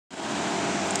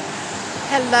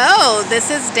Hello, this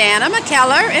is Dannah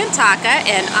McKellar Ntaka,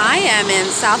 and I am in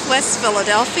Southwest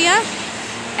Philadelphia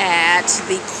at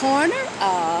the corner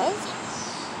of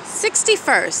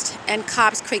 61st and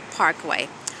Cobbs Creek Parkway.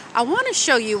 I want to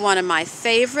show you one of my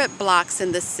favorite blocks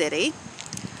in the city.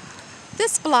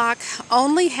 This block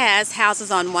only has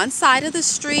houses on one side of the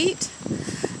street.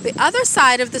 The other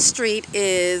side of the street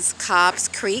is Cobbs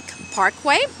Creek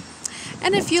Parkway.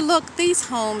 And if you look, these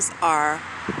homes are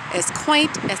as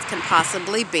quaint as can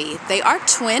possibly be. They are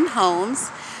twin homes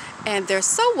and they're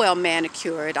so well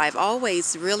manicured. I've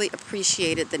always really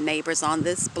appreciated the neighbors on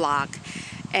this block.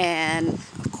 And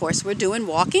of course, we're doing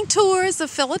walking tours of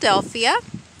Philadelphia.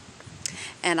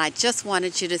 And I just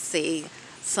wanted you to see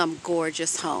some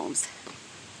gorgeous homes.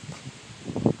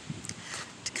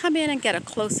 To come in and get a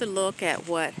closer look at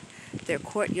what their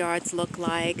courtyards look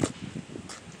like.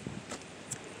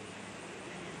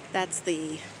 That's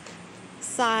the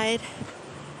side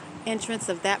entrance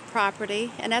of that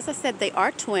property, and as I said, they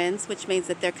are twins, which means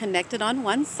that they're connected on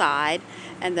one side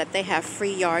and that they have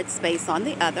free yard space on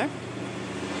the other.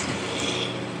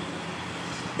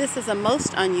 This is a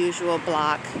most unusual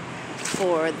block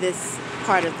for this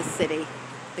part of the city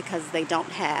because they don't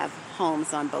have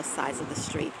homes on both sides of the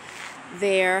street.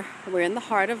 There, we're in the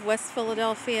heart of West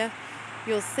Philadelphia.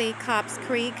 You'll see Cobbs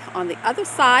Creek. On the other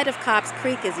side of Cobbs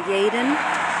Creek is Yeadon,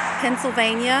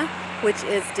 Pennsylvania, which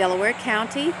is Delaware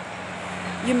County.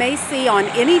 You may see on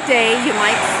any day, you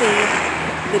might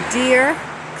see the deer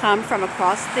come from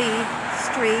across the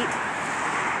street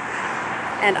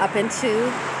and up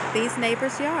into these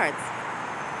neighbors' yards.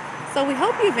 So we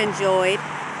hope you've enjoyed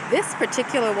this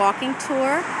particular walking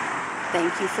tour.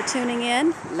 Thank you for tuning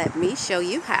in. Let me show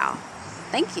you how.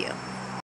 Thank you.